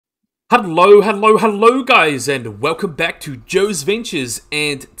Hello guys, and welcome back to Joe's Ventures.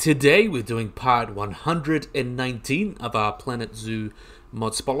 And today we're doing part 119 of our Planet Zoo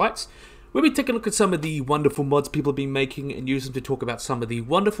mod spotlights. We'll be taking a look at some of the wonderful mods people have been making and use them to talk about some of the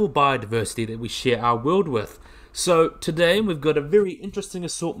wonderful biodiversity that we share our world with. So today we've got a very interesting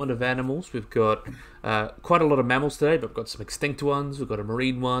assortment of animals. We've got quite a lot of mammals today, but we've got some extinct ones, we've got a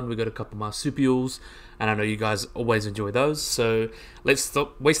marine one, we've got a couple marsupials, and I know you guys always enjoy those. So let's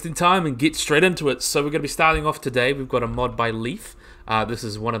stop wasting time and get straight into it. So we're going to be starting off today. We've got a mod by Leaf. This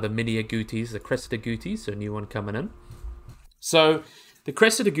is one of the mini agoutis, the crested agouti, so a new one coming in. So the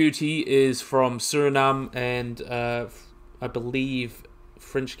crested agouti is from Suriname and I believe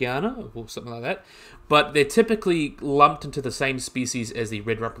French Guiana or something like that, but they're typically lumped into the same species as the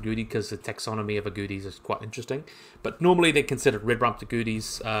red rump agouti because the taxonomy of agoutis is quite interesting. But normally they're considered red rump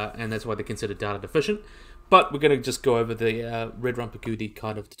agoutis, and that's why they're considered data deficient. But we're going to just go over the red rump agouti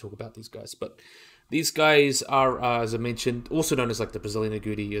kind of to talk about these guys. But these guys are, as I mentioned, also known as like the Brazilian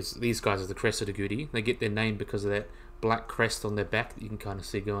agouti. These guys are the crested agouti. They get their name because of that black crest on their back that you can kind of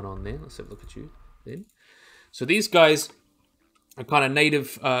see going on there. Let's have a look at you then. So these guys are kind of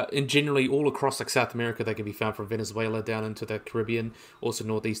native in generally all across like South America. They can be found from Venezuela down into the Caribbean, also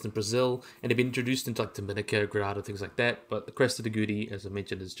northeastern Brazil, and they've been introduced into like Dominica, Grenada, things like that. But the crested agouti, as I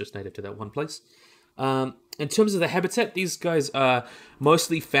mentioned, is just native to that one place. In terms of the habitat, these guys are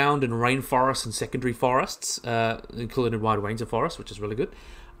mostly found in rainforests and secondary forests, including wide range of forests, which is really good.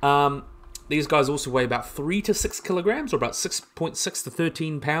 These guys also weigh about 3 to 6 kilograms, or about 6.6 to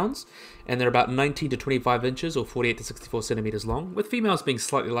 13 pounds, and they're about 19 to 25 inches, or 48 to 64 centimeters long, with females being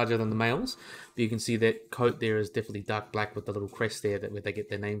slightly larger than the males. But you can see that coat there is definitely dark black with the little crest there, where they get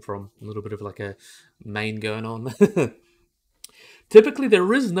their name from. A little bit of like a mane going on. Typically,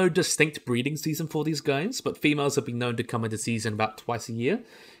 there is no distinct breeding season for these guys, but females have been known to come into season about twice a year,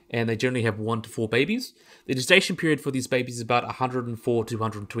 and they generally have 1 to 4 babies. The gestation period for these babies is about 104 to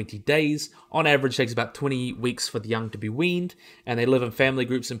 120 days. On average, it takes about 20 weeks for the young to be weaned, and they live in family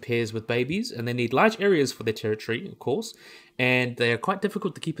groups and pairs with babies, and they need large areas for their territory, of course, and they are quite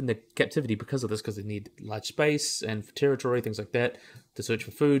difficult to keep in their captivity because of this, because they need large space and territory, things like that, to search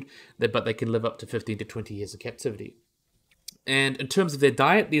for food, but they can live up to 15 to 20 years of captivity. And in terms of their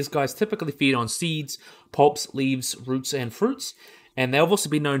diet, these guys typically feed on seeds, pulps, leaves, roots, and fruits. And they've also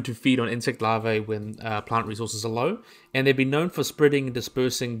been known to feed on insect larvae when plant resources are low. And they've been known for spreading and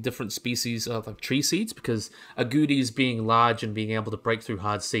dispersing different species of like tree seeds, because agoutis being large and being able to break through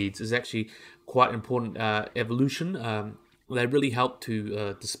hard seeds is actually quite important evolution. They really help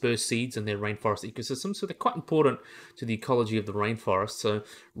to disperse seeds in their rainforest ecosystem, so they're quite important to the ecology of the rainforest. So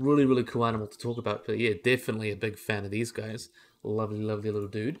really, really cool animal to talk about. But yeah, definitely a big fan of these guys. Lovely, lovely little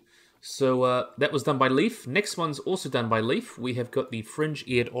dude. So that was done by Leaf. Next one's also done by Leaf. We have got the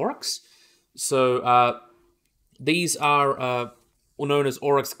Fringe-Eared Oryx. So these are known as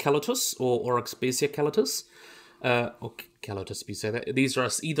Oryx calotus or Oryx besia calotus. Or calotus, if you say that. These are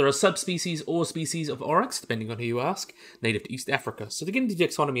either a subspecies or species of oryx, depending on who you ask, native to East Africa. So to get into the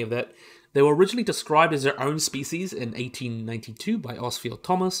taxonomy of that, they were originally described as their own species in 1892 by Osfield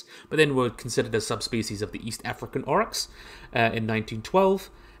Thomas, but then were considered a subspecies of the East African oryx in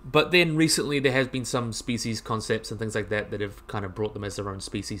 1912. But then recently there has been some species concepts and things like that that have kind of brought them as their own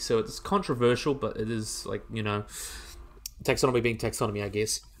species. So it's controversial, but it is like, you know, taxonomy being taxonomy, I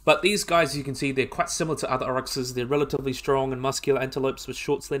guess. But these guys, as you can see, they're quite similar to other oryxes. They're relatively strong and muscular antelopes with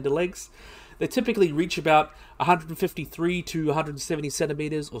short, slender legs. They typically reach about 153 to 170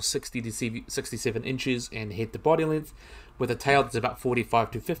 centimeters, or 60 to 67 inches in head to body length, with a tail that's about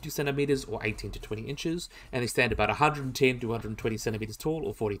 45 to 50 centimeters, or 18 to 20 inches, and they stand about 110 to 120 centimeters tall,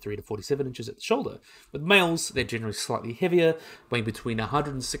 or 43 to 47 inches at the shoulder. With males, they're generally slightly heavier, weighing between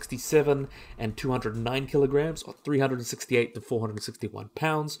 167 and 209 kilograms, or 368 to 461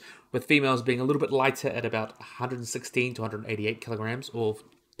 pounds, with females being a little bit lighter at about 116 to 188 kilograms, or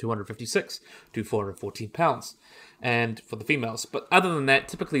 256 to 414 pounds, and for the females. But other than that,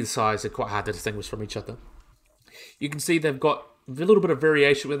 typically the size are quite hard to distinguish from each other. You can see they've got a little bit of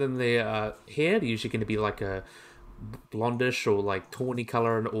variation within their hair. They're usually going to be like a blondish or like tawny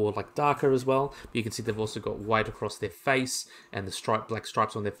color, or like darker as well. But you can see they've also got white across their face, and the black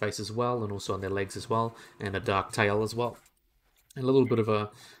stripes on their face as well, and also on their legs as well, and a dark tail as well, and a little bit of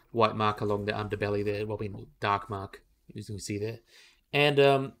a white mark along their underbelly there, well, dark mark, as you can see there.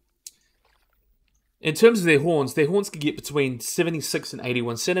 And in terms of their horns can get between 76 and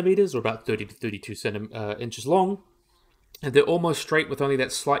 81 centimeters, or about 30 to 32 inches long. And they're almost straight with only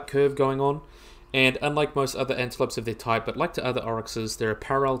that slight curve going on. And unlike most other antelopes of their type, but like to other oryxes, they're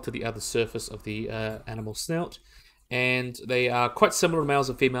parallel to the other surface of the animal snout. And they are quite similar to males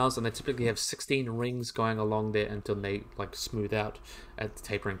and females, and they typically have 16 rings going along there until they like smooth out at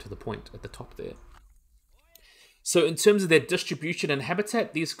tapering to the point at the top there. So in terms of their distribution and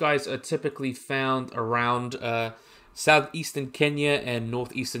habitat, these guys are typically found around southeastern Kenya and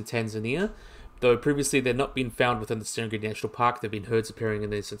northeastern Tanzania. Though previously they've not been found within the Serengeti National Park, there have been herds appearing in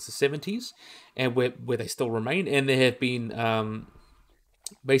there since the 70s, and where they still remain. And there have been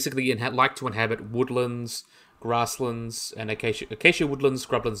basically like to inhabit woodlands, grasslands, and acacia woodlands,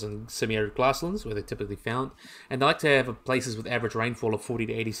 scrublands, and semi-arid grasslands, where they're typically found. And they like to have places with average rainfall of 40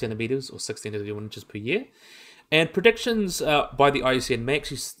 to 80 centimeters, or 16 to 31 inches per year. And predictions by the IUCN may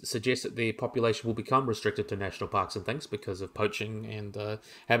actually suggest that the population will become restricted to national parks and things because of poaching and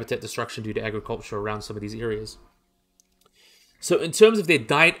habitat destruction due to agriculture around some of these areas. So in terms of their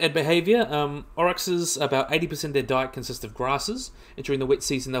diet and behavior, oryxes, about 80% of their diet consists of grasses. And during the wet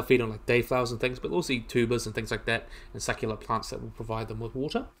season, they'll feed on like dayflowers and things, but also eat tubers and things like that, and succulent plants that will provide them with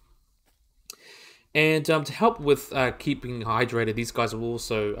water. And to help with keeping hydrated, these guys will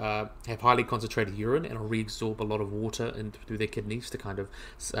also have highly concentrated urine and will reabsorb a lot of water through their kidneys to kind of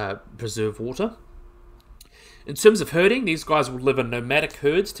preserve water. In terms of herding, these guys will live in nomadic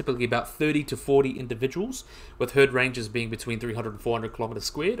herds, typically about 30 to 40 individuals, with herd ranges being between 300 and 400 kilometers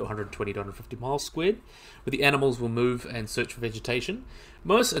squared, or 120 to 150 miles squared, where the animals will move and search for vegetation.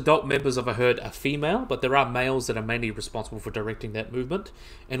 Most adult members of a herd are female, but there are males that are mainly responsible for directing that movement.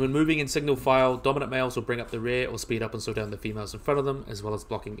 And when moving in single file, dominant males will bring up the rear or speed up and slow down the females in front of them, as well as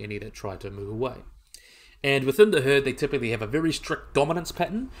blocking any that try to move away. And within the herd, they typically have a very strict dominance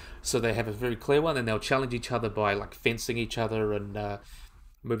pattern, so they have a very clear one, and they'll challenge each other by like fencing each other and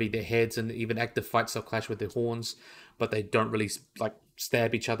moving their heads, and even active fights they'll clash with their horns, but they don't really like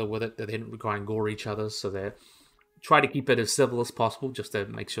stab each other with it. They don't try and gore each other, so they try to keep it as civil as possible, just to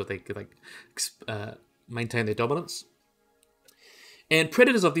make sure they could maintain their dominance. And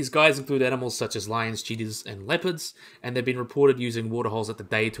predators of these guys include animals such as lions, cheetahs, and leopards, and they've been reported using waterholes at the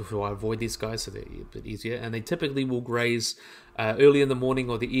day to avoid these guys, so they're a bit easier. And they typically will graze early in the morning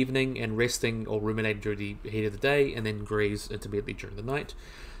or the evening, and resting or ruminating during the heat of the day, and then graze intermittently during the night.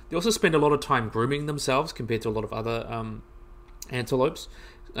 They also spend a lot of time grooming themselves compared to a lot of other antelopes.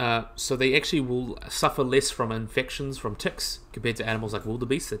 So they actually will suffer less from infections from ticks compared to animals like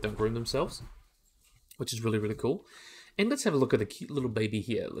wildebeest that don't groom themselves, which is really, really cool. And let's have a look at a cute little baby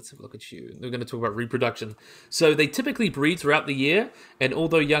here. Let's have a look at you. We're going to talk about reproduction. So they typically breed throughout the year, and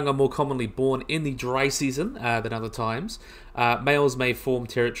although young are more commonly born in the dry season than other times, males may form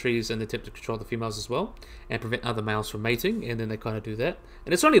territories and attempt to control the females as well, and prevent other males from mating, and then they kind of do that.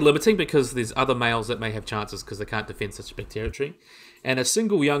 And it's only limiting because there's other males that may have chances because they can't defend such a big territory. And a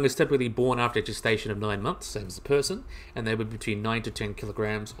single young is typically born after a gestation of 9 months, same as a person, and they would be between 9 to 10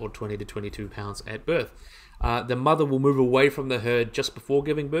 kilograms or 20 to 22 pounds at birth. The mother will move away from the herd just before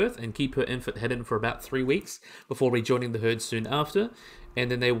giving birth and keep her infant hidden for about 3 weeks before rejoining the herd soon after.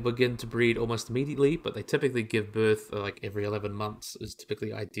 And then they will begin to breed almost immediately, but they typically give birth like every 11 months is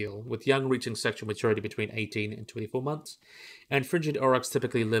typically ideal, with young reaching sexual maturity between 18 and 24 months. And fringed oryx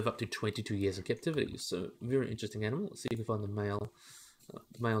typically live up to 22 years in captivity. So, very interesting animal. Let's see if we can find the male. The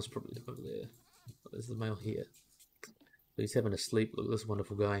male's probably over there. There's the male here. He's having a sleep. Look at this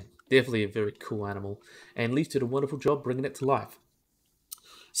wonderful guy. Definitely a very cool animal. And Leaf did a wonderful job bringing it to life.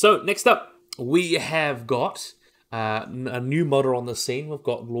 So, next up, we have got a new model on the scene. We've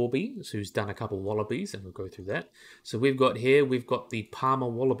got Lorby, who's done a couple of wallabies, and we'll go through that. So, we've got the Palmer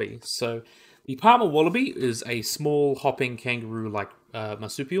wallaby. So, the Palmer wallaby is a small hopping kangaroo-like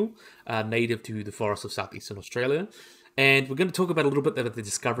marsupial native to the forests of southeastern Australia. And we're going to talk about a little bit about the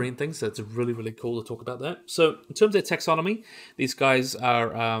discovery and things, so it's really, really cool to talk about that. So, in terms of their taxonomy, these guys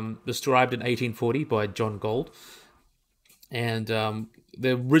are described in 1840 by John Gould. And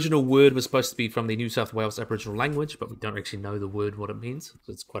the original word was supposed to be from the New South Wales Aboriginal language, but we don't actually know the word, what it means,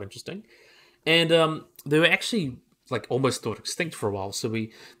 so it's quite interesting. And they were actually almost thought extinct for a while. So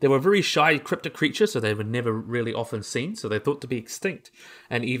they were a very shy cryptic creature, so they were never really often seen. So they thought to be extinct,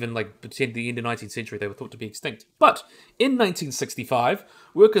 and even between the end of the 19th century, they were thought to be extinct. But in 1965,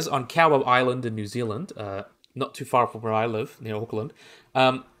 workers on Kawa Island in New Zealand, not too far from where I live, near Auckland,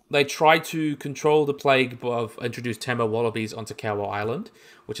 they tried to control the plague of introduced Tamil wallabies onto Kawa Island,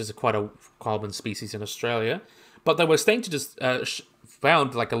 which is quite a common species in Australia. But they were starting to just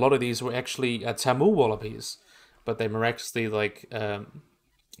found a lot of these were actually Tamil wallabies. But they miraculously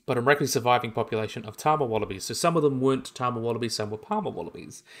but a miraculously surviving population of Tama wallabies. So some of them weren't Tama wallabies, some were Palmer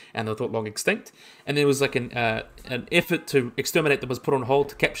wallabies, and they were thought long extinct. And there was like an effort to exterminate them was put on hold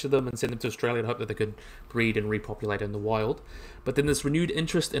to capture them and send them to Australia and hope that they could breed and repopulate in the wild. But then this renewed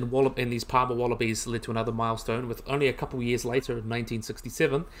interest in these Palmer wallabies led to another milestone. With only a couple of years later, in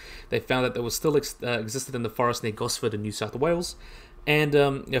 1967, they found that they were still existed in the forest near Gosford in New South Wales, and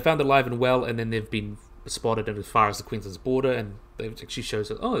they found alive and well, and then they've been spotted as far as the Queensland's border, and it actually shows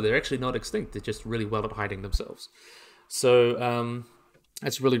that, oh, they're actually not extinct, they're just really well at hiding themselves. So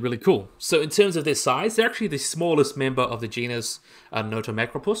that's really, really cool. So in terms of their size, they're actually the smallest member of the genus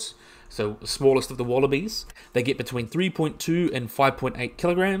Notomacropus, so smallest of the wallabies. They get between 3.2 and 5.8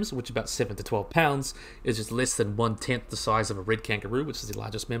 kilograms, which is about 7 to 12 pounds, is just less than 1/10 the size of a red kangaroo, which is the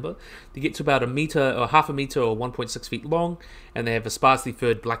largest member. They get to about a meter or half a meter or 1.6 feet long, and they have a sparsely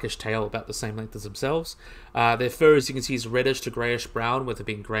furred blackish tail about the same length as themselves. Their fur, as you can see, is reddish to greyish brown, with it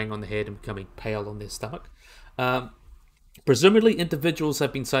being greying on the head and becoming pale on their stomach. Presumably, individuals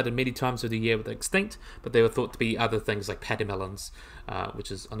have been sighted many times through the year with extinct, but they were thought to be other things like pademelons,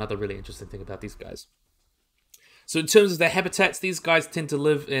 which is another really interesting thing about these guys. So in terms of their habitats, these guys tend to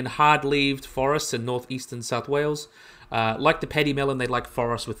live in hard-leaved forests in northeastern South Wales. Like the pademelon, they like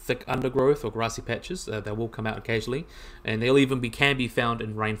forests with thick undergrowth or grassy patches. They will come out occasionally, and they'll even can be found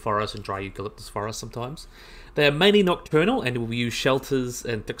in rainforests and dry eucalyptus forests sometimes. They are mainly nocturnal and will use shelters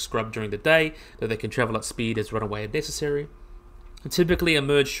and thick scrub during the day, though they can travel at speed as run away if necessary. They typically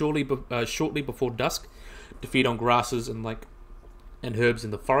emerge shortly before dusk to feed on grasses and herbs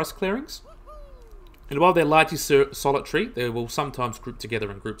in the forest clearings. And while they're largely solitary, they will sometimes group together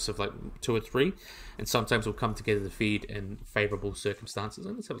in groups of like 2 or 3, and sometimes will come together to feed in favourable circumstances.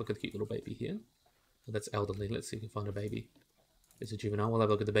 And let's have a look at the cute little baby here. Oh, that's elderly. Let's see if we can find a baby. It's a juvenile. We'll have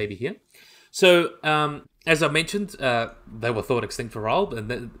a look at the baby here. So, as I mentioned, they were thought extinct for a while,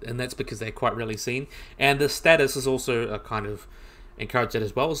 and that's because they're quite rarely seen. And the status is also kind of encouraged that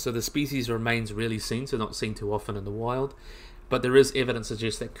as well. So the species remains rarely seen, so not seen too often in the wild. But there is evidence to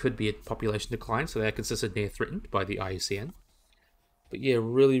suggest that could be a population decline, so they are considered near threatened by the IUCN. But yeah,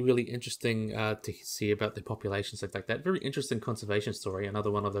 really, really interesting to see about the populations like that. Very interesting conservation story. Another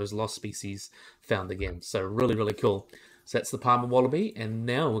one of those lost species found again. So really, really cool. So that's the Palmer wallaby, and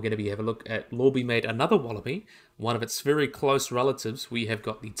now we're going to have a look at Lorby made another wallaby, one of its very close relatives. We have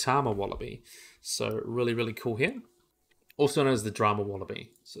got the Tama wallaby. So really, really cool here. Also known as the drama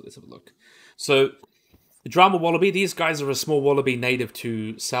wallaby. So let's have a look. So the drama wallaby, these guys are a small wallaby native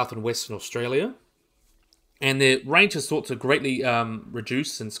to South and Western Australia. And their range has thought to greatly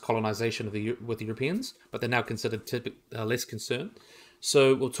reduce since colonisation with the Europeans, but they're now considered less concerned.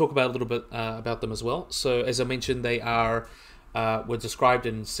 So we'll talk about a little bit about them as well. So as I mentioned, they were described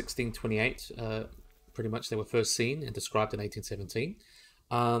in 1628. Pretty much they were first seen and described in 1817.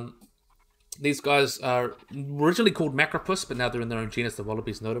 These guys are originally called Macropus, but now they're in their own genus, the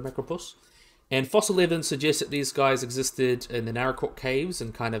wallabies Notomacropus. And fossil evidence suggests that these guys existed in the Narracort caves,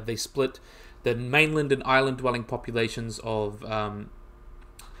 and kind of they split the mainland and island dwelling populations of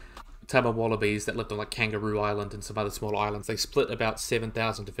Tama wallabies that lived on like Kangaroo Island and some other small islands. They split about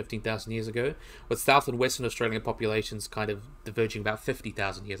 7,000 to 15,000 years ago, with South and Western Australian populations kind of diverging about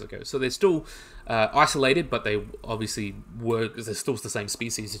 50,000 years ago. So they're still isolated, but they obviously they're still the same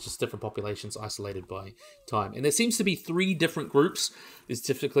species. It's just different populations isolated by time. And there seems to be 3 different groups. There's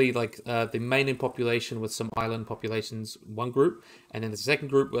typically like the mainland population with some island populations, one group, and then the second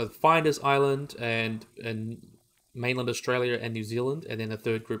group with Finders Island and mainland Australia and New Zealand, and then a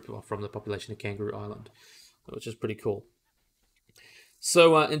third group from the population of Kangaroo Island, which is pretty cool.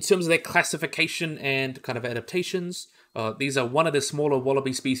 So in terms of their classification and kind of adaptations, these are one of the smaller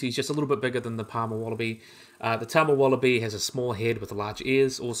wallaby species, just a little bit bigger than the Palmer wallaby. The Tama wallaby has a small head with large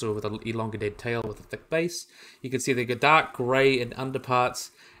ears, also with an elongated tail with a thick base. You can see they get dark grey in underparts,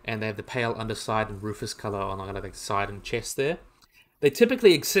 and they have the pale underside and rufous colour on the side and chest there. They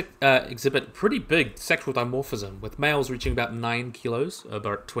typically exhibit pretty big sexual dimorphism, with males reaching about 9 kilos,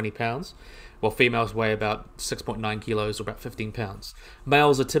 about 20 pounds, while females weigh about 6.9 kilos, or about 15 pounds.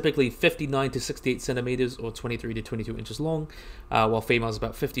 Males are typically 59 to 68 centimeters, or 23 to 22 inches long, while females are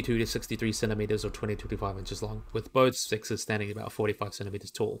about 52 to 63 centimeters, or 20 to 25 inches long, with both sexes standing about 45 centimeters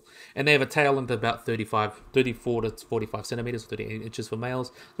tall. And they have a tail length of about 34 to 45 centimeters, 38 inches for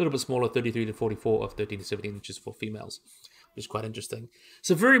males, a little bit smaller, 33 to 44, or 13 to 17 inches for females, which is quite interesting.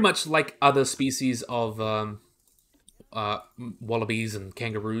 So very much like other species of wallabies and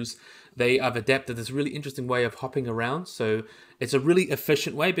kangaroos, they have adapted this really interesting way of hopping around. So it's a really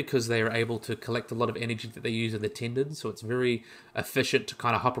efficient way because they are able to collect a lot of energy that they use in the tendons. So it's very efficient to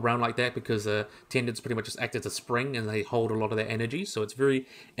kind of hop around like that because the tendons pretty much just act as a spring and they hold a lot of their energy. So it's very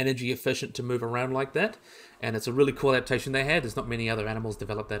energy efficient to move around like that. And it's a really cool adaptation they had. There's not many other animals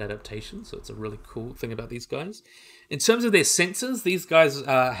develop that adaptation, so it's a really cool thing about these guys. In terms of their sensors, these guys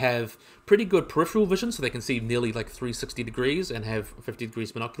have pretty good peripheral vision, so they can see nearly like 360 degrees and have 50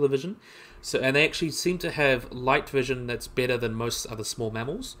 degrees binocular vision. So, and they actually seem to have light vision that's better than most other small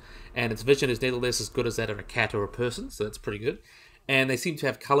mammals, and its vision is nevertheless as good as that of a cat or a person, so that's pretty good. And they seem to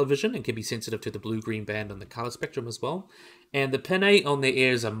have color vision and can be sensitive to the blue-green band and the color spectrum as well. And the pinnae on their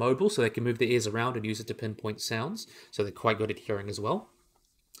ears are mobile, so they can move their ears around and use it to pinpoint sounds. So they're quite good at hearing as well.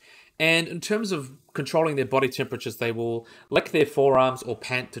 And in terms of controlling their body temperatures, they will lick their forearms or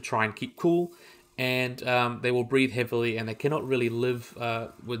pant to try and keep cool. And they will breathe heavily, and they cannot really live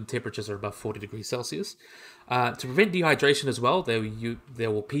when temperatures are above 40 degrees Celsius. To prevent dehydration as well, they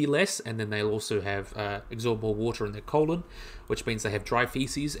will pee less, and then they'll also have absorb more water in their colon, which means they have dry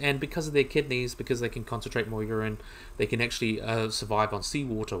feces. And because of their kidneys, because they can concentrate more urine, they can actually survive on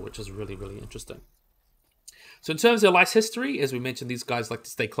seawater, which is really, really interesting. So in terms of their life history, as we mentioned, these guys like to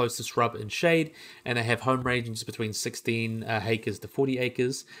stay close to shrub and shade, and they have home ranges between 16 acres to 40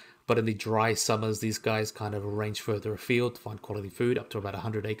 acres. But in the dry summers, these guys kind of range further afield to find quality food, up to about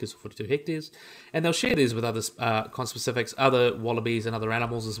 100 acres or 42 hectares. And they'll share these with other conspecifics, other wallabies and other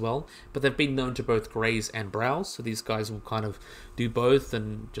animals as well. But they've been known to both graze and browse, so these guys will kind of do both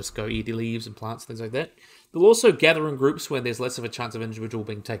and just go eat leaves and plants, things like that. They'll also gather in groups where there's less of a chance of an individual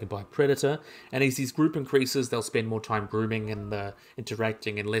being taken by a predator. And as these group increases, they'll spend more time grooming and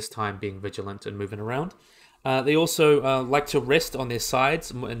interacting and less time being vigilant and moving around. They also like to rest on their sides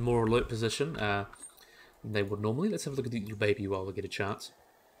in more alert position than they would normally. Let's have a look at the little baby while we get a chance.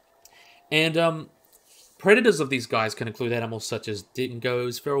 And predators of these guys can include animals such as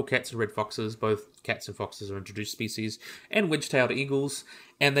dingoes, feral cats, and red foxes. Both cats and foxes are introduced species, and wedge-tailed eagles.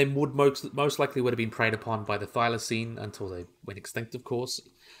 And they would most likely would have been preyed upon by the thylacine until they went extinct, of course.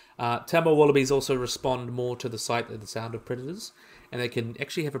 Tamil wallabies also respond more to the sight and the sound of predators, and they can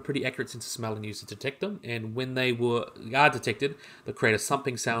actually have a pretty accurate sense of smell and use it to detect them. And when they are detected, they'll create a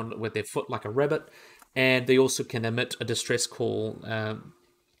thumping sound with their foot like a rabbit, and they also can emit a distress call.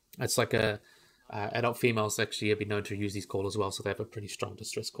 It's like adult females actually have been known to use these calls as well, so they have a pretty strong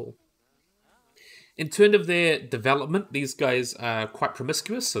distress call. In terms of their development, these guys are quite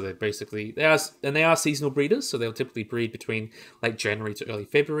promiscuous, so they are seasonal breeders, so they'll typically breed between late January to early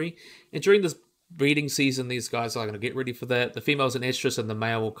February. And during this breeding season, these guys are going to get ready for that. The female's in estrus, and the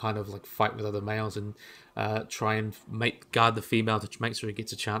male will kind of like fight with other males and try and guard the female to make sure he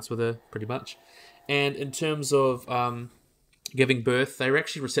gets a chance with her, pretty much. And in terms of giving birth, they're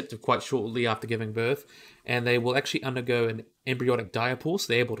actually receptive quite shortly after giving birth, and they will actually undergo an embryonic diapause.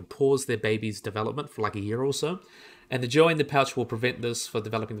 They're able to pause their baby's development for like a year or so, and the joey in the pouch will prevent this for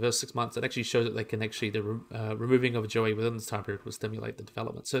developing the first 6 months. It actually shows that they can actually, the removing of a joey within this time period will stimulate the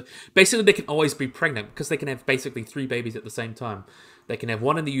development. So basically they can always be pregnant because they can have basically 3 babies at the same time. They can have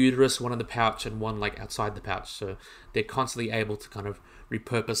one in the uterus, one in the pouch, and one like outside the pouch. So they're constantly able to kind of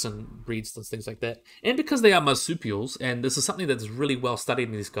repurpose and breed and things like that. And because they are marsupials, and this is something that's really well studied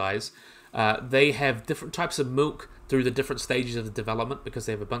in these guys, they have different types of milk through the different stages of the development because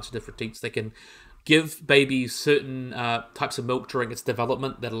they have a bunch of different teats. They can give babies certain types of milk during its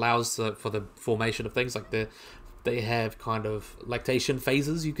development that allows for the formation of things like they have kind of lactation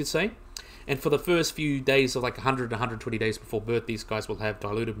phases, you could say. And for the first few days of like 100 to 120 days before birth, these guys will have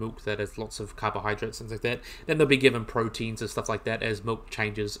diluted milk that has lots of carbohydrates and things like that. Then they'll be given proteins and stuff like that as milk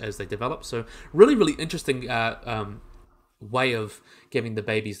changes as they develop. So really, really interesting way of giving the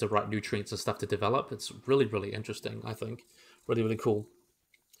babies the right nutrients and stuff to develop. It's really, really interesting, I think. Really, really cool.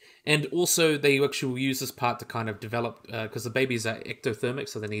 And also, they actually will use this part to kind of develop, because the babies are ectothermic,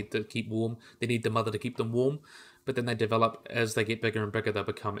 so they need to keep warm. They need the mother to keep them warm. But then they develop, as they get bigger and bigger, they'll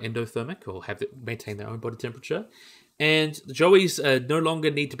become endothermic, or maintain their own body temperature. And the joeys no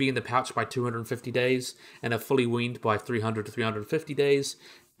longer need to be in the pouch by 250 days, and are fully weaned by 300 to 350 days.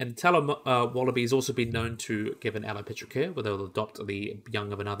 And Tallow wallaby has also been known to give an allopatric care, where they'll adopt the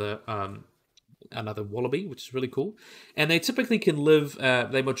young of another wallaby, which is really cool. And they typically can live,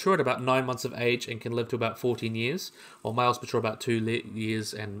 they mature at about 9 months of age and can live to about 14 years, while males mature about 2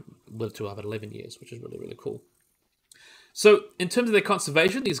 years and live to about 11 years, which is really, really cool. So in terms of their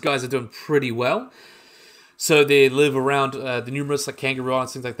conservation, these guys are doing pretty well. So they live around the numerous like Kangaroo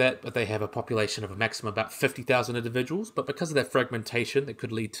Islands, things like that, but they have a population of a maximum of about 50,000 individuals. But because of that fragmentation, it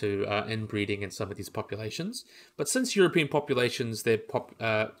could lead to inbreeding in some of these populations. But since European populations, their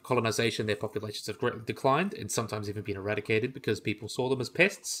colonization, their populations have greatly declined and sometimes even been eradicated because people saw them as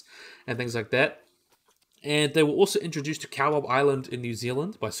pests and things like that. And they were also introduced to Kowal Island in New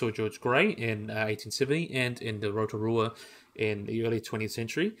Zealand by Sir George Grey in 1870 and in the Rotorua in the early 20th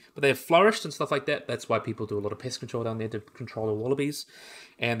century. But they have flourished and stuff like that. That's why people do a lot of pest control down there to control the wallabies.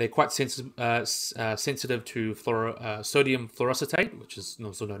 And they're quite sensitive to sodium fluoroacetate, which is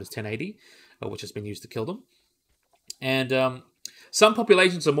also known as 1080, which has been used to kill them. And some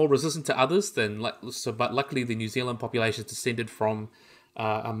populations are more resistant to others but luckily the New Zealand population is descended from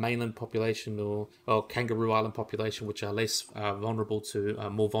a mainland population or Kangaroo Island population, which are less vulnerable to,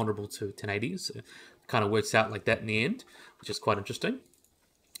 more vulnerable to 1080s. It kind of works out like that in the end, which is quite interesting.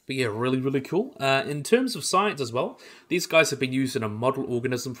 But yeah, really, really cool. In terms of science as well, these guys have been used in a model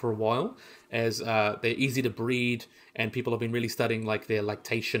organism for a while, as they're easy to breed, and people have been really studying like their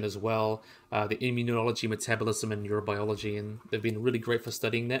lactation as well, the immunology, metabolism, and neurobiology, and they've been really great for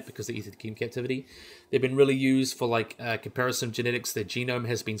studying that because they're easy to keep in captivity. They've been really used for like comparison of genetics. Their genome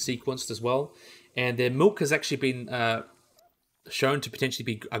has been sequenced as well, and their milk has actually been shown to potentially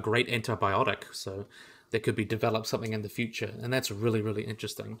be a great antibiotic. So there could be developed something in the future, and that's really, really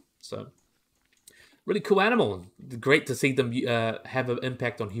interesting. So really cool animal. Great to see them have an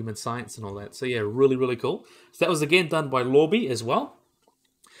impact on human science and all that. So yeah, really, really cool. So that was again done by Lorby as well.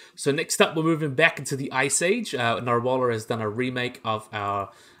 So next up, we're moving back into the Ice Age. Narwhal has done a remake of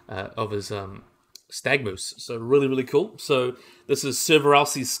his Stag-Moose. So really, really cool. So this is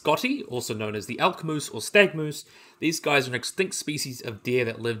Cervaralsis scotti, also known as the elk moose or stag-moose. These guys are an extinct species of deer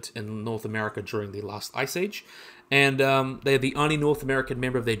that lived in North America during the last Ice Age. And they're the only North American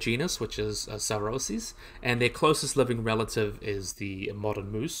member of their genus, which is Cervaralsis. And their closest living relative is the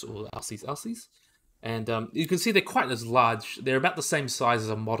modern moose, or Alces alces. And you can see they're quite as large. They're about the same size as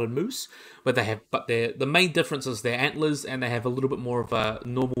a modern moose, but the main difference is their antlers, and they have a little bit more of a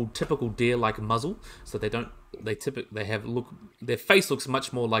normal, typical deer-like muzzle. So their face looks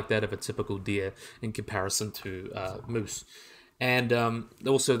much more like that of a typical deer in comparison to moose. And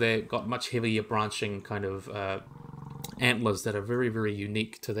also they've got much heavier branching kind of antlers that are very, very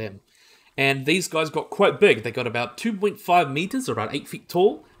unique to them. And these guys got quite big. They got about 2.5 meters, or about 8 feet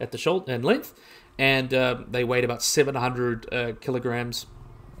tall at the shoulder and length. And they weighed about 700 kilograms,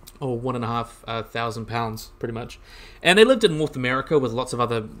 or 1,500 pounds, pretty much. And they lived in North America with lots of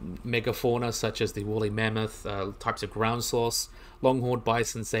other megafauna, such as the woolly mammoth, types of ground sloths, longhorned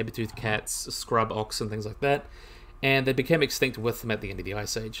bison, saber-toothed cats, scrub ox, and things like that. And they became extinct with them at the end of the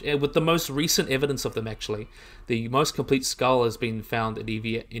Ice Age. And with the most recent evidence of them, actually, the most complete skull has been found in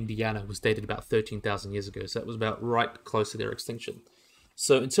Indiana, was dated about 13,000 years ago. So that was about right close to their extinction.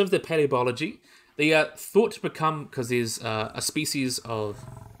 So in terms of their paleobiology, they are thought to become, because there's a species of,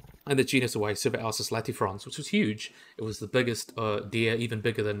 in the genus away, Cervaralsis latifrons, which was huge. It was the biggest deer, even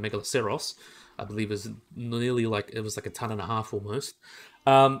bigger than Megaloceros. I believe it was like a ton and a half almost.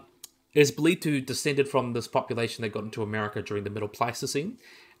 It's believed to have descended from this population that got into America during the Middle Pleistocene.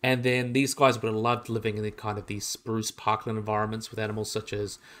 And then these guys would have loved living in these spruce parkland environments with animals such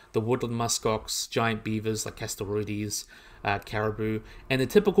as the woodland muskox, giant beavers like Castelroides, caribou. And the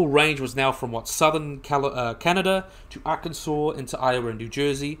typical range was now from southern Canada to Arkansas into Iowa and New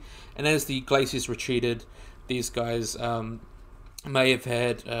Jersey. And as the glaciers retreated, these guys may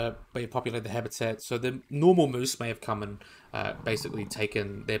have populated the habitat. So the normal moose may have come and basically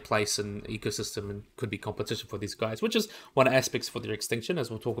taken their place in the ecosystem and could be competition for these guys, which is one of the aspects for their extinction, as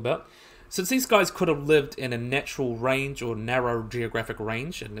we'll talk about. Since these guys could have lived in a natural range or narrow geographic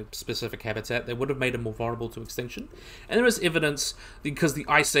range in a specific habitat, they would have made them more vulnerable to extinction. And there is evidence, because the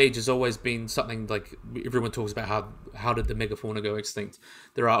Ice Age has always been something like everyone talks about how did the megafauna go extinct.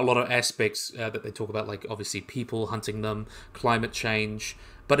 There are a lot of aspects that they talk about, like obviously people hunting them, climate change,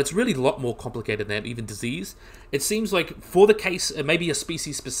 but it's really a lot more complicated than that, even disease. It seems like for the case, maybe a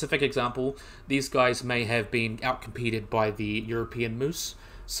species-specific example, these guys may have been outcompeted by the European moose.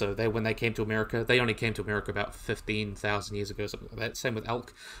 So when they came to America, they only came to America about 15,000 years ago, something like that. Same with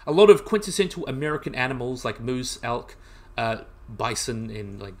elk. A lot of quintessential American animals like moose, elk, bison,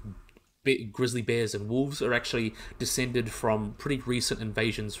 and like grizzly bears and wolves are actually descended from pretty recent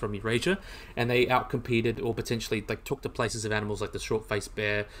invasions from Eurasia, and they outcompeted or potentially took the places of animals like the short-faced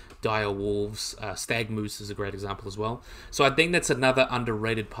bear, dire wolves, stag-moose is a great example as well. So I think that's another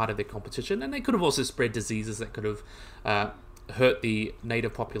underrated part of their competition, and they could have also spread diseases that could have hurt the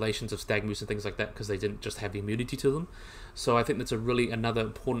native populations of stag moose and things like that because they didn't just have the immunity to them. So I think that's another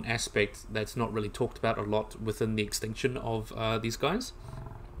important aspect that's not really talked about a lot within the extinction of these guys.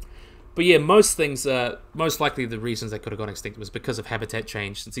 But yeah, most likely the reasons they could have gone extinct was because of habitat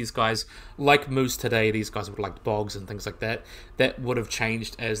change. Since these guys, like moose today, these guys would like bogs and things like that. That would have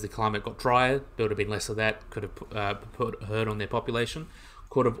changed as the climate got drier. There would have been less of that. Could have put a hurt on their population.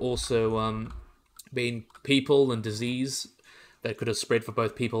 Could have also been people and disease that could have spread for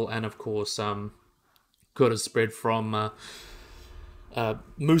both people and, of course, could have spread from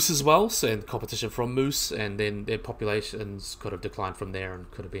moose as well, so and competition from moose, and then their populations could have declined from there and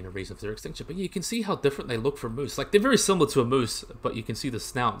could have been a reason for their extinction. But you can see how different they look from moose. Like, they're very similar to a moose, but you can see the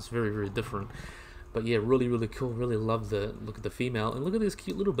snout is very, very different. But yeah, really, really cool. Really love the look at the female. And look at this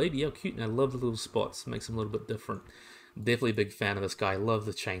cute little baby, how cute. And I love the little spots. It makes them a little bit different. Definitely a big fan of this guy. Love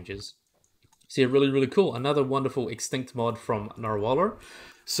the changes. So yeah, really, really cool. Another wonderful extinct mod from Narwhal.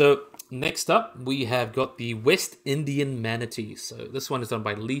 So next up, we have got the West Indian manatee. So this one is done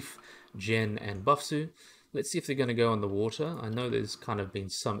by Leaf, Jen, and Buffsu. Let's see if they're going to go in the water. I know there's kind of been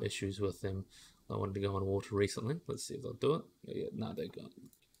some issues with them. I wanted to go in water recently. Let's see if they'll do it. Yeah, no, they're gone.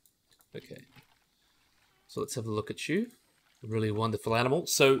 Okay. So let's have a look at you. A really wonderful animal.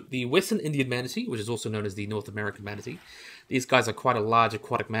 So the Western Indian manatee, which is also known as the North American manatee, these guys are quite a large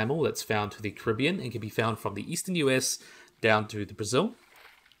aquatic mammal that's found to the Caribbean and can be found from the eastern US down to the Brazil.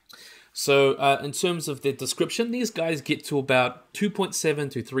 So in terms of their description, these guys get to about 2.7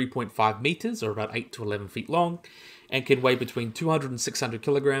 to 3.5 meters, or about 8 to 11 feet long, and can weigh between 200 and 600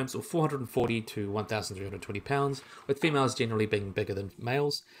 kilograms, or 440 to 1,320 pounds, with females generally being bigger than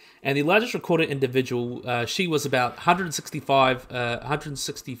males. And the largest recorded individual, she was about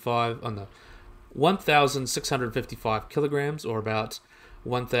 1,655 kilograms, or about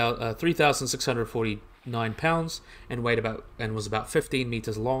 3,649 pounds, and was about 15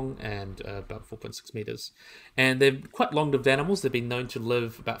 meters long and about 4.6 meters. And they're quite long-lived animals. They've been known to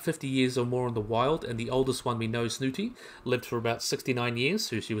live about 50 years or more in the wild, and the oldest one we know, Snooty, lived for about 69 years.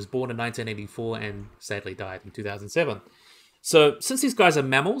 So she was born in 1984 and sadly died in 2007. So, since these guys are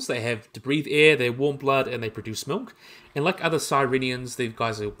mammals, they have to breathe air, they're warm blood, and they produce milk. And like other sirenians, these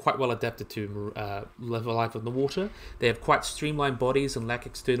guys are quite well adapted to live a life in the water. They have quite streamlined bodies and lack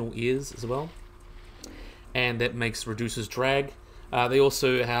external ears as well. And that reduces drag. They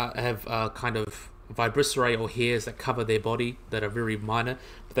also have kind of vibrisserae or hairs that cover their body that are very minor,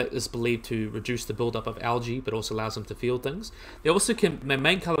 but that is believed to reduce the buildup of algae, but also allows them to feel things. They also their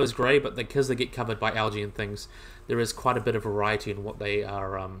main color is grey, but because they get covered by algae and things, there is quite a bit of variety in what they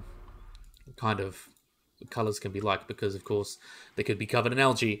are kind of colors can be like, because of course they could be covered in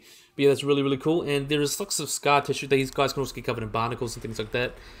algae. But yeah, that's really, really cool. And there is lots of scar tissue. These guys can also get covered in barnacles and things like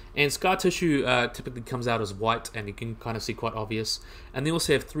that. And scar tissue typically comes out as white, and you can kind of see quite obvious. And they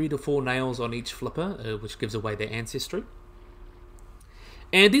also have 3 to 4 nails on each flipper, which gives away their ancestry.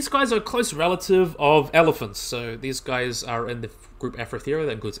 And these guys are a close relative of elephants. So these guys are in the group Afrothera.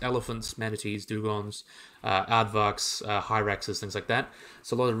 That includes elephants, manatees, dugongs, aardvarks, hyraxes, things like that.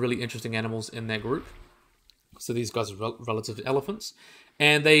 So a lot of really interesting animals in that group. So these guys are relative to elephants.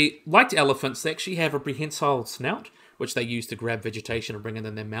 And they, like elephants, they actually have a prehensile snout, which they use to grab vegetation and bring it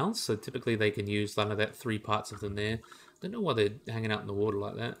in their mouths. So typically they can use none of that 3 parts of them there. I don't know why they're hanging out in the water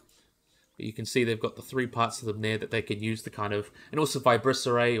like that. But you can see they've got the 3 parts of them there that they can use to kind of, and also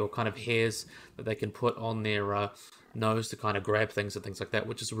vibrisserae or kind of hairs that they can put on their nose to kind of grab things and things like that,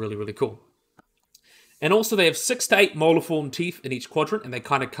 which is really, really cool. And also they have 6 to 8 molar-form teeth in each quadrant, and they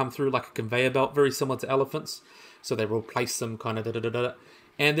kind of come through like a conveyor belt, very similar to elephants. So they replace them kind of da-da-da-da.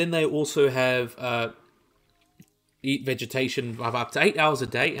 And then they also have eat vegetation of up to 8 hours a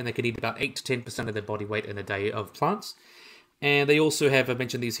day, and they can eat about 8 to 10% of their body weight in a day of plants. And they also have, I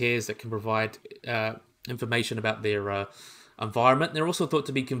mentioned, these hairs that can provide information about their environment. They're also thought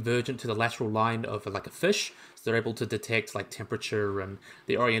to be convergent to the lateral line of like a fish, so they're able to detect like temperature and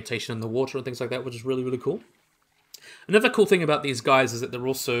the orientation in the water and things like that, which is really, really cool. Another cool thing about these guys is that they're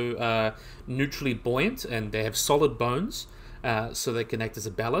also neutrally buoyant, and they have solid bones, so they can act as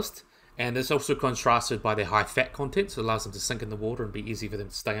a ballast. And it's also contrasted by their high fat content, so it allows them to sink in the water and be easy for them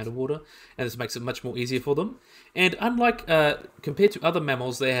to stay underwater. And this makes it much more easier for them. And unlike, compared to other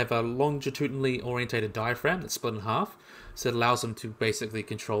mammals, they have a longitudinally orientated diaphragm that's split in half. So it allows them to basically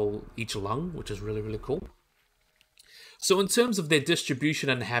control each lung, which is really, really cool. So in terms of their distribution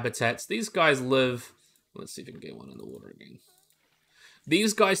and habitats, these guys live... Let's see if we can get one in the water again.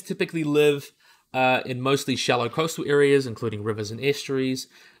 These guys typically live in mostly shallow coastal areas, including rivers and estuaries.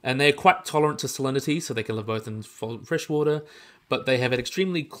 And they're quite tolerant to salinity, so they can live both in fresh water. But they have an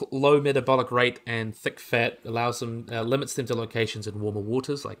extremely low metabolic rate, and thick fat allows them limits them to locations in warmer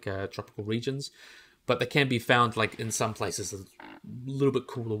waters, like tropical regions. But they can be found like in some places, a little bit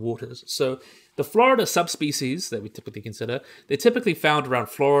cooler waters. So the Florida subspecies that we typically consider, they're typically found around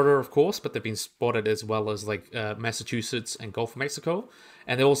Florida, of course, but they've been spotted as well as like Massachusetts and Gulf of Mexico.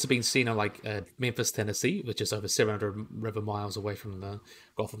 And they've also been seen in like Memphis, Tennessee, which is over 700 river miles away from the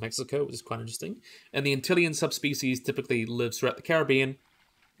Gulf of Mexico, which is quite interesting. And the Antillean subspecies typically lives throughout the Caribbean,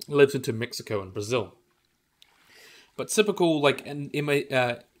 lives into Mexico and Brazil. But typical like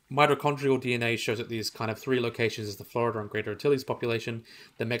mitochondrial DNA shows that there's kind of three locations: is the Florida and Greater Antilles population,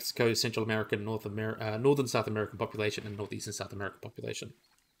 the Mexico, Central American, Northern South American population, and Northeast and South American population.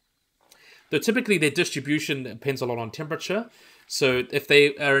 Though typically their distribution depends a lot on temperature. So if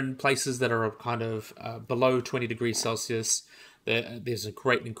they are in places that are kind of below 20 degrees Celsius, there's a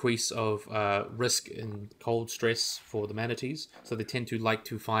great increase of risk in cold stress for the manatees. So they tend to like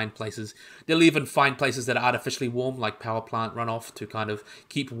to find places. They'll even find places that are artificially warm, like power plant runoff, to kind of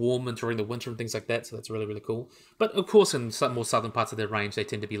keep warm and during the winter and things like that. So that's really, really cool. But of course, in some more southern parts of their range, they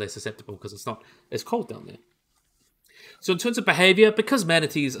tend to be less susceptible because it's not as cold down there. So in terms of behavior, because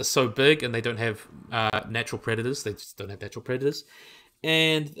manatees are so big and they don't have natural predators, they just don't have natural predators.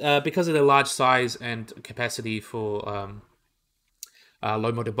 And because of their large size and capacity for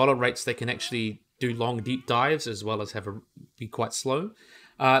low metabolic rates, they can actually do long, deep dives as well as be quite slow.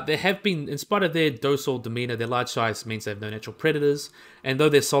 There have been, in spite of their docile demeanor, their large size means they have no natural predators. And though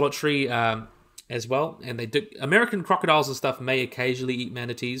they're solitary as well, and American crocodiles and stuff may occasionally eat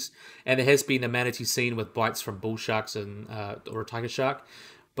manatees, and there has been a manatee seen with bites from bull sharks and or a tiger shark.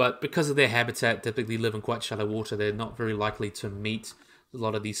 But because of their habitat, typically live in quite shallow water, they're not very likely to meet a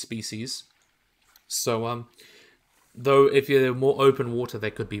lot of these species. So, though if you're more open water,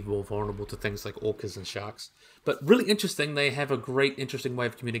 they could be more vulnerable to things like orcas and sharks. But really interesting, they have a great, interesting way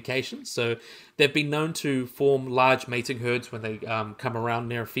of communication. So they've been known to form large mating herds when they come around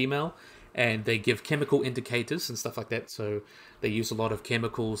near a female, and they give chemical indicators and stuff like that. So they use a lot of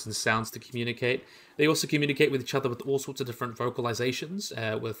chemicals and sounds to communicate. They also communicate with each other with all sorts of different vocalizations,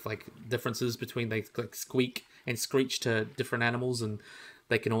 with like differences between they like squeak and screech to different animals, and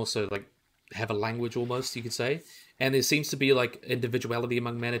they can also like have a language almost, you could say. And there seems to be like individuality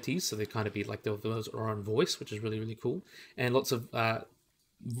among manatees, so they kind of be like their own voice, which is really, really cool. And lots of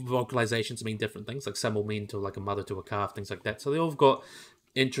vocalizations mean different things. Like some will mean to like a mother to a calf, things like that. So they all have got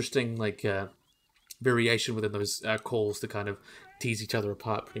interesting like variation within those calls to kind of tease each other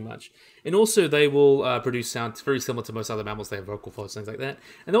apart, pretty much. And also they will produce sounds very similar to most other mammals. They have vocal folds, things like that.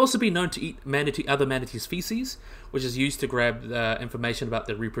 And they'll also be known to eat other manatees' feces, which is used to grab information about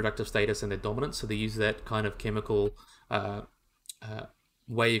their reproductive status and their dominance. So they use that kind of chemical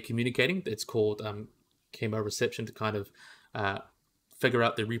way of communicating. It's called chemoreception, to kind of figure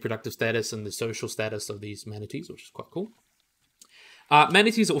out the reproductive status and the social status of these manatees, which is quite cool.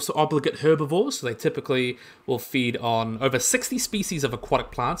 Manatees are also obligate herbivores, so they typically will feed on over 60 species of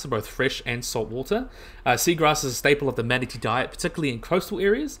aquatic plants in both fresh and salt water. Seagrass is a staple of the manatee diet, particularly in coastal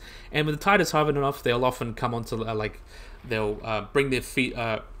areas, and when the tide is high enough, they'll often come onto, they'll bring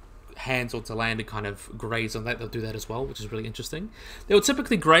their hands onto land and kind of graze on that. They'll do that as well, which is really interesting. They'll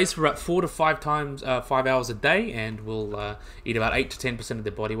typically graze for about 4 to 5 hours a day, and will eat about 8 to 10% of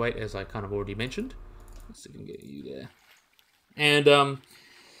their body weight, as I kind of already mentioned. Let's see if we can get you there. And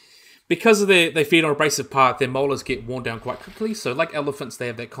because they feed on abrasive part, their molars get worn down quite quickly. So like elephants, they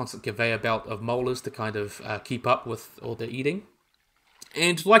have that constant conveyor belt of molars to kind of keep up with all their eating.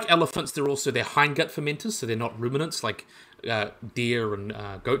 And like elephants, they're also their hindgut fermenters, so they're not ruminants like deer and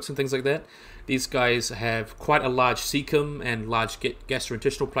goats and things like that. These guys have quite a large cecum and large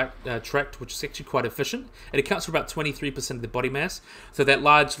gastrointestinal tract, which is actually quite efficient. It accounts for about 23% of their body mass. So that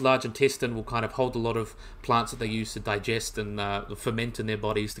large intestine will kind of hold a lot of plants that they use to digest and ferment in their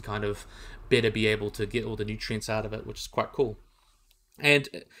bodies to kind of better be able to get all the nutrients out of it, which is quite cool. And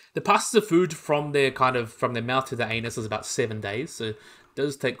the passage of food from their mouth to their anus is about 7 days, so it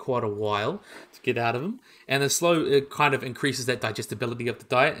does take quite a while to get out of them. And it kind of increases that digestibility of the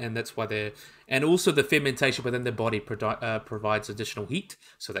diet, and that's why and also the fermentation within their body provides additional heat,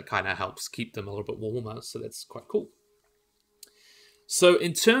 so that kind of helps keep them a little bit warmer, so that's quite cool. So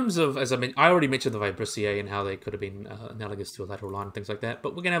in terms of, as I already mentioned the Vibriciae and how they could have been analogous to a lateral line and things like that,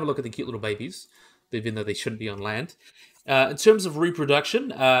 but we're going to have a look at the cute little babies, even though they shouldn't be on land. In terms of reproduction,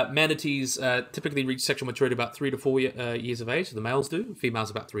 manatees typically reach sexual maturity about 3 to 4 years of age. The males do. Females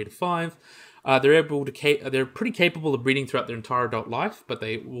about 3 to 5. They're pretty capable of breeding throughout their entire adult life, but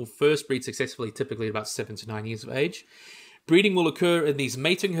they will first breed successfully typically at about 7 to 9 years of age. Breeding will occur in these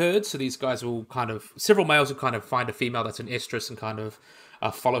mating herds, so these guys will several males will kind of find a female that's an estrus and kind of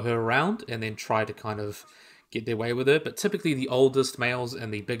follow her around and then try to kind of get their way with her. But typically the oldest males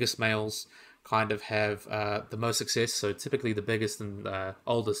and the biggest males kind of have the most success, so typically the biggest and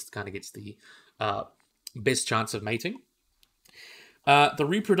oldest kind of gets the best chance of mating. The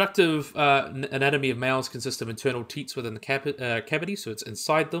reproductive anatomy of males consists of internal teats within the cavity, so it's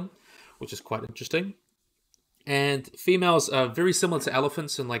inside them, which is quite interesting. And females are very similar to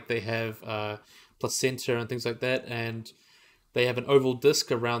elephants, and like they have placenta and things like that, and they have an oval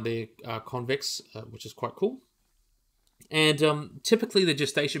disc around their convex, which is quite cool. And typically the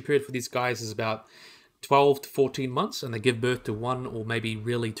gestation period for these guys is about 12 to 14 months, and they give birth to 1 or maybe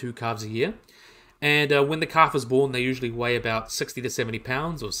really 2 calves a year. And when the calf is born, they usually weigh about 60 to 70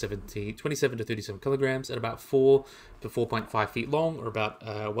 pounds, or 27 to 37 kilograms, at about 4 to 4.5 feet long, or about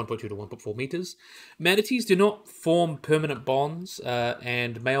 1.2 to 1.4 meters. Manatees do not form permanent bonds,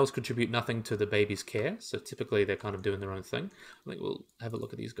 and males contribute nothing to the baby's care. So typically they're kind of doing their own thing. I think we'll have a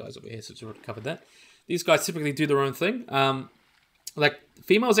look at these guys over here, since we've already covered that. These guys typically do their own thing. Like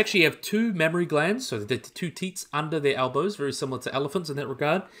females actually have 2 mammary glands, so the 2 teats under their elbows, very similar to elephants in that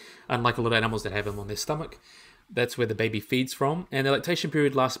regard, unlike a lot of animals that have them on their stomach. That's where the baby feeds from. And the lactation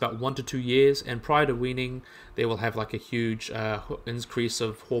period lasts about 1 to 2 years, and prior to weaning, they will have like a huge increase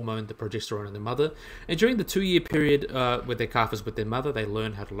of hormone, the progesterone in their mother. And during the 2-year period where their calf is with their mother, they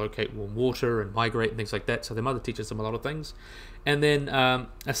learn how to locate warm water and migrate and things like that, so their mother teaches them a lot of things. And then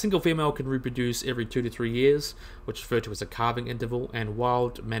a single female can reproduce every 2 to 3 years, which is referred to as a calving interval, and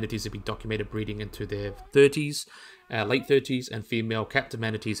wild manatees have been documented breeding into their 30s, late 30s, and female captive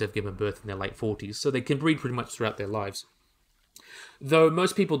manatees have given birth in their late 40s, so they can breed pretty much throughout their lives. Though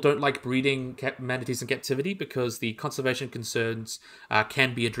most people don't like breeding manatees in captivity because the conservation concerns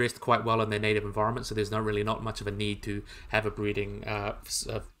can be addressed quite well in their native environment, so there's not much of a need to have a breeding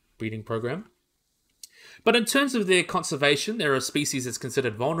program. But in terms of their conservation, there are species that's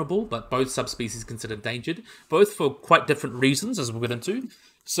considered vulnerable, but both subspecies considered endangered, both for quite different reasons, as we'll get into.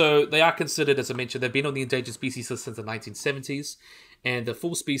 So they are considered, as I mentioned, they've been on the endangered species list since the 1970s, and the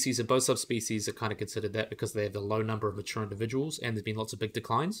full species and both subspecies are kind of considered that because they have a low number of mature individuals, and there's been lots of big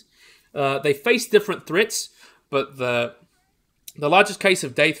declines. They face different threats, but the largest case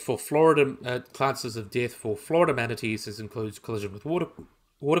of death for Florida, classes of death for Florida manatees includes collision with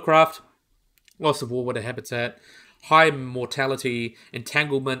watercraft, loss of warwater habitat, high mortality,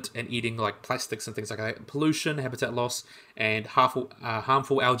 entanglement, and eating like plastics and things like that, pollution, habitat loss, and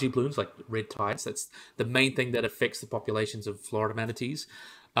harmful algae blooms like red tides. That's the main thing that affects the populations of Florida manatees.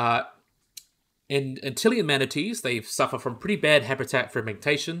 In Antillean manatees, they suffer from pretty bad habitat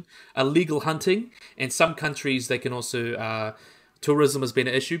fragmentation, illegal hunting, and some countries they can also tourism has been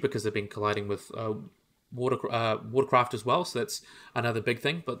an issue because they've been colliding with watercraft as well, so that's another big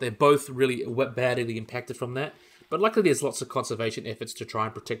thing. But they're both really badly impacted from that. But luckily, there's lots of conservation efforts to try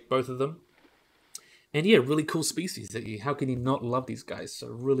and protect both of them. And yeah, really cool species. How can you not love these guys? So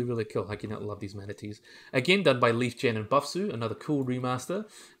really, really cool. How can you not love these manatees? Again, done by Leaf Jen and Buffsu. Another cool remaster.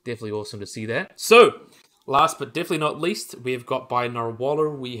 Definitely awesome to see that. So, last but definitely not least, we've got by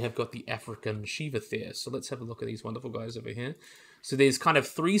Narwhal, we have got the African Shiva Thair. So let's have a look at these wonderful guys over here. So there's kind of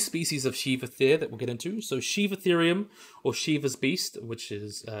 3 species of Shiva Thair that we'll get into. So Shiva Therium, or Shiva's Beast, which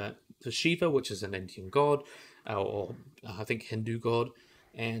is the Shiva, which is an Indian god, or I think Hindu god,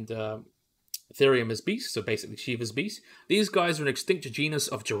 and Therium is beast, so basically Shiva's beast. These guys are an extinct genus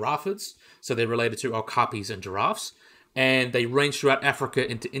of giraffids, so they're related to okapis and giraffes, and they range throughout Africa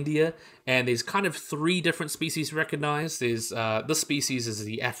into India, and there's kind of 3 different species recognized. There's this species is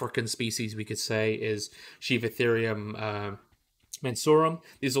the African species, we could say, is Shiva Therium mansorum.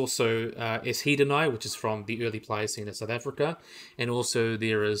 There's also S. hedoni, which is from the early Pliocene of South Africa. And also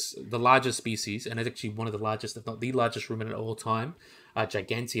there is the largest species, and it's actually one of the largest, if not the largest ruminant of all time,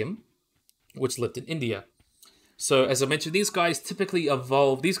 Giganteum, which lived in India. So as I mentioned, these guys typically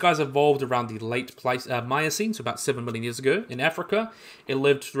evolved. These guys evolved around the late Miocene, so about 7 million years ago. In Africa, it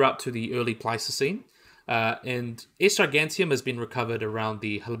lived throughout to the early Pleistocene. And S. giganteum has been recovered around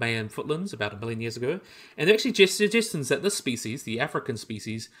the Himalayan footlands about 1 million years ago. And there are actually suggestions that this species, the African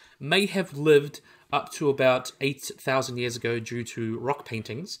species, may have lived up to about 8,000 years ago due to rock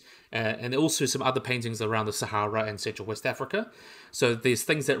paintings. And also some other paintings around the Sahara and Central West Africa. So there's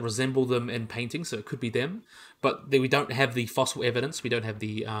things that resemble them in paintings, so it could be them. But we don't have the fossil evidence. We don't have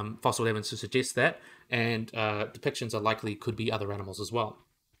the fossil evidence to suggest that. And depictions are likely could be other animals as well.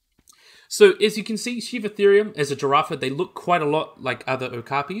 So as you can see, Shivatherium as a giraffe, they look quite a lot like other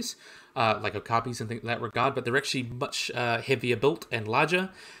okapis, in that regard, but they're actually much heavier built and larger.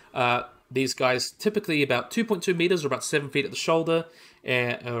 These guys typically about 2.2 meters or about 7 feet at the shoulder,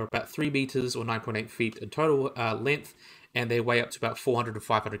 or about 3 meters or 9.8 feet in total length, and they weigh up to about 400 to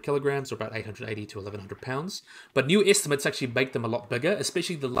 500 kilograms or about 880 to 1100 pounds. But new estimates actually make them a lot bigger,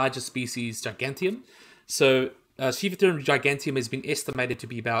 especially the larger species Giganteum. So Shivatherium giganteum has been estimated to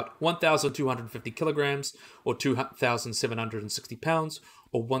be about 1,250 kilograms or 2,760 pounds,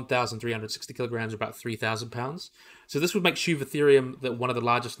 or 1,360 kilograms or about 3,000 pounds. So this would make Shivatherium one of the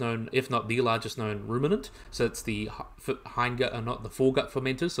largest known, if not the largest known ruminant. So it's the hindgut, or not the foregut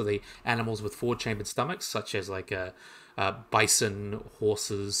fermenters, so the animals with four-chambered stomachs, such as like bison,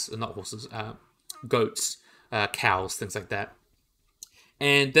 goats, cows, things like that.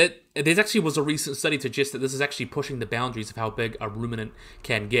 And there actually was a recent study to suggest that this is actually pushing the boundaries of how big a ruminant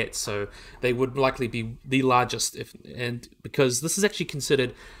can get. So they would likely be the largest, and because this is actually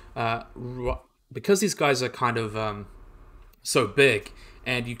considered, because these guys are kind of so big,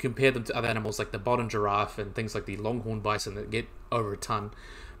 and you compare them to other animals like the bodden giraffe and things like the longhorn bison that get over a ton.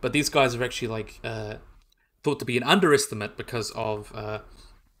 But these guys are actually like thought to be an underestimate because of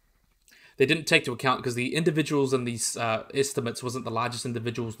they didn't take into account because the individuals in these estimates wasn't the largest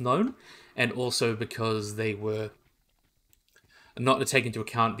individuals known, and also because they were not to take into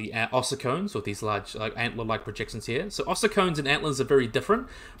account the ossicones, or these large like antler-like projections here. So ossicones and antlers are very different,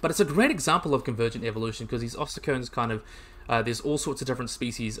 but it's a great example of convergent evolution because these ossicones kind of there's all sorts of different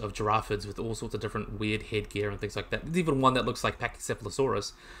species of giraffids with all sorts of different weird headgear and things like that. There's even one that looks like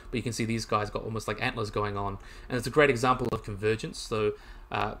Pachycephalosaurus, but you can see these guys got almost like antlers going on, and it's a great example of convergence. So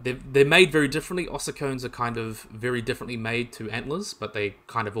they're made very differently. Ossicones are kind of very differently made to antlers, but they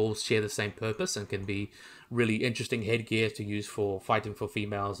kind of all share the same purpose and can be really interesting headgear to use for fighting for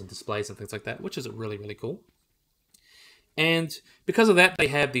females and displays and things like that, which is really, really cool. And because of that, they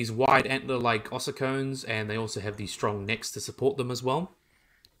have these wide antler-like ossicones, and they also have these strong necks to support them as well,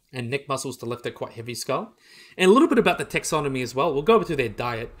 and neck muscles to lift their quite heavy skull. And a little bit about the taxonomy as well. We'll go over to their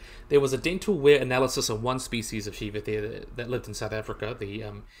diet. There was a dental wear analysis on one species of Shivatherium that lived in South Africa, the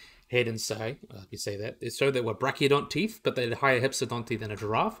Hedensai, you say that. It showed they were brachiodont teeth, but they had higher hypsodonty than a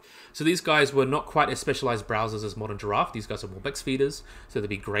giraffe. So these guys were not quite as specialized browsers as modern giraffe. These guys are more mixed feeders, so they'd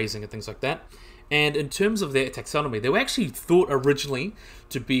be grazing and things like that. And in terms of their taxonomy, they were actually thought originally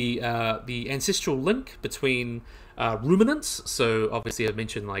to be the ancestral link between ruminants. So obviously I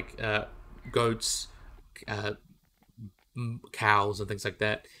mentioned like goats, cows and things like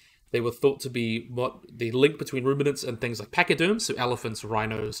that. They were thought to be the link between ruminants and things like pachyderms, so elephants,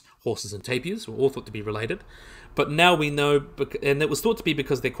 rhinos, horses, and tapirs were all thought to be related. But now we know, and it was thought to be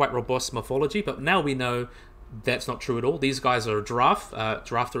because they're quite robust morphology, but now we know that's not true at all. These guys are a giraffe,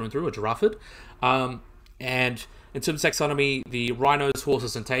 giraffe through and through, a giraffid. And in terms of taxonomy, the rhinos,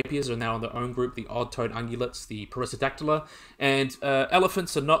 horses, and tapirs are now in their own group, the odd-toed ungulates, the perissodactyla, and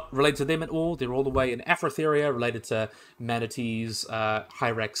elephants are not related to them at all. They're all the way in Afrotheria, related to manatees,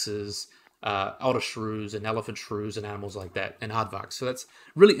 hyraxes, otter shrews, and elephant shrews, and animals like that, and aardvarks. So that's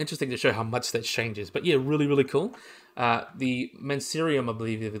really interesting to show how much that changes. But yeah, really, really cool. The Mancerium, I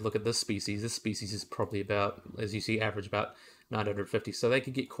believe, if you look at this species is probably about, as you see, average about 950. So they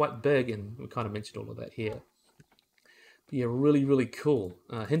could get quite big, and we kind of mentioned all of that here. Yeah, really, really cool.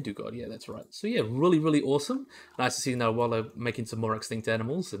 Hindu god, yeah, that's right. So yeah, really, really awesome. Nice to see Nawala making some more extinct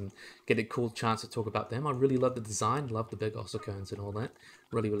animals and get a cool chance to talk about them. I really love the design, love the big ossicones and all that.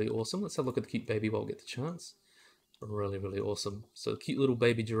 Really, really awesome. Let's have a look at the cute baby while we get the chance. Really, really awesome. So cute little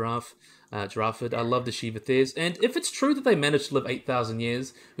baby giraffe, giraffid. I love the Shivatheriums. And if it's true that they managed to live 8,000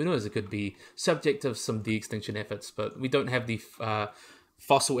 years, who knows, it could be subject of some de-extinction efforts, but we don't have the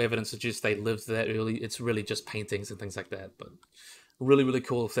fossil evidence suggests they lived that early. It's really just paintings and things like that. But really, really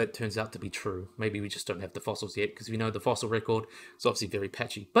cool if that turns out to be true. Maybe we just don't have the fossils yet, because we know the fossil record is obviously very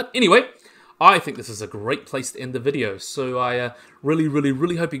patchy. But anyway, I think this is a great place to end the video. So I really, really,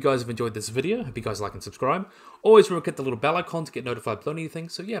 really hope you guys have enjoyed this video. Hope you guys like and subscribe. Always remember to hit the little bell icon to get notified about new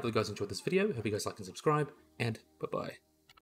things. So yeah, hope you guys enjoyed this video. Hope you guys like and subscribe. And bye-bye.